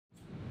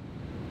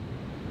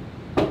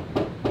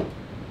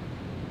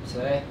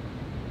谁？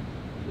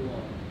我。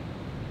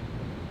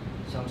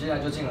想进来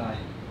就进来。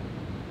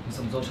你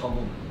什么时候敲过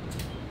门？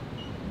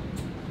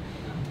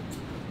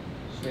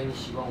所以你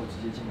习惯我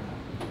直接进来。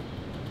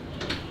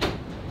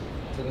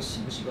这跟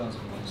习不习惯有什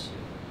么关系？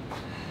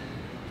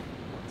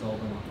找我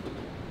干嘛？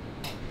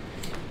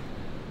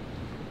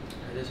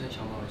还在生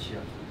小宝的气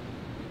啊？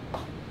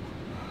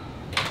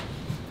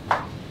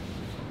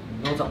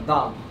你都长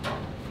大了嘛，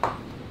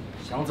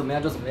想怎么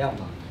样就怎么样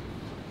吧。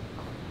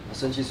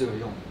生气是有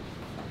用的。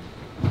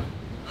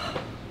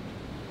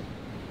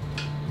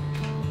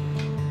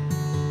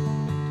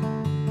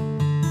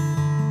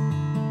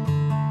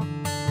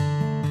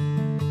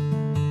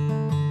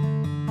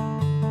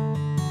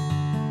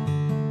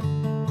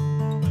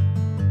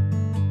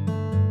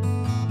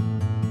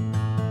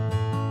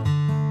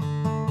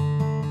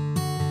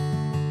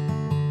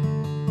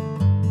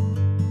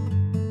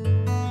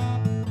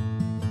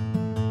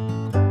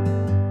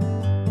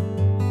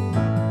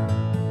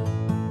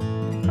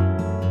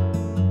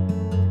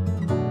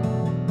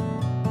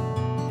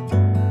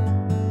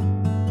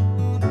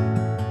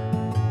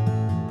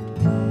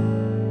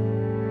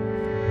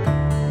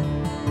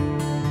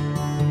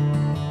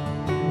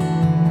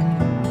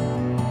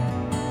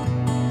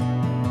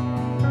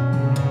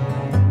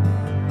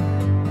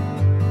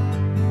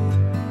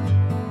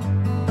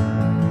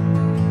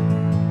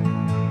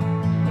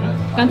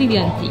 刚弟弟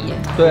很急耶。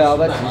对啊，我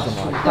在急什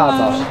么？一大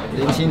早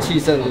年轻气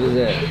盛，对不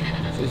对？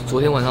就是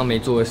昨天晚上没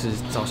做的事，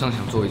早上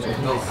想做一做。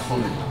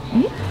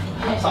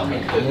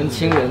年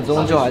轻人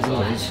终究还是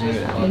年轻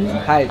人，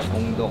太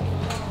冲动。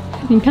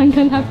你刚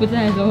刚他不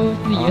在的时候，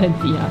自己也很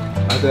急啊。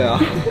啊，对啊。